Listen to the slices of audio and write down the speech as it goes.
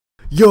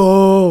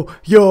Yo,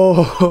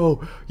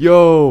 yo,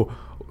 yo.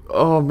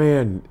 Oh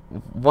man,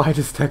 why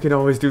does Tekken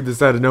always do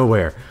this out of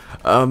nowhere?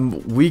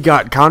 We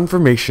got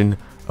confirmation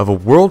of a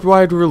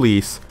worldwide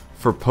release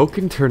for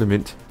Pokken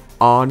Tournament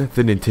on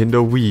the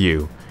Nintendo Wii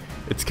U.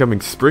 It's coming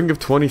spring of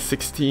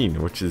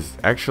 2016, which is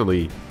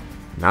actually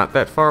not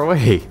that far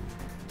away.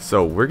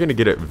 So we're gonna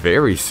get it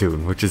very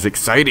soon, which is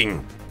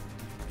exciting.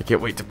 I can't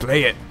wait to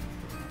play it.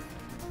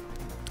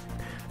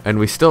 And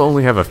we still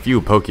only have a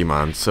few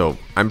Pokemon, so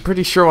I'm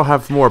pretty sure I'll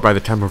have more by the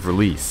time of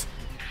release.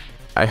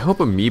 I hope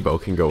Amiibo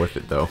can go with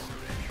it though.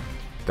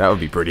 That would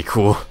be pretty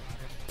cool.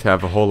 To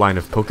have a whole line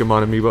of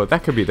Pokemon Amiibo.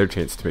 That could be their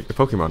chance to make the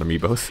Pokemon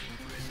Amiibos.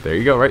 There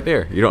you go, right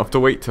there. You don't have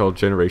to wait till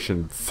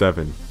Generation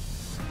 7.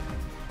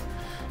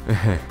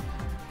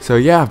 So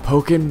yeah,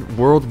 Pokken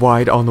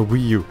worldwide on the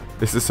Wii U.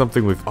 This is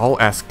something we've all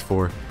asked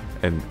for.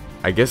 And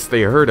I guess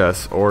they heard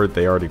us, or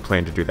they already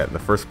planned to do that in the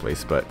first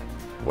place, but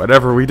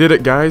whatever, we did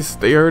it guys.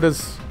 They heard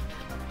us.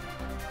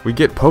 We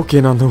get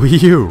Pokken on the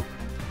Wii U.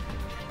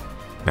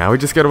 Now we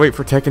just gotta wait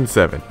for Tekken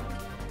 7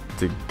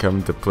 to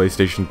come to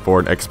PlayStation 4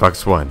 and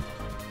Xbox One.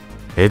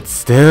 It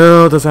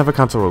still doesn't have a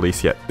console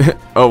release yet.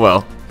 Oh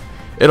well,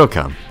 it'll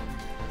come.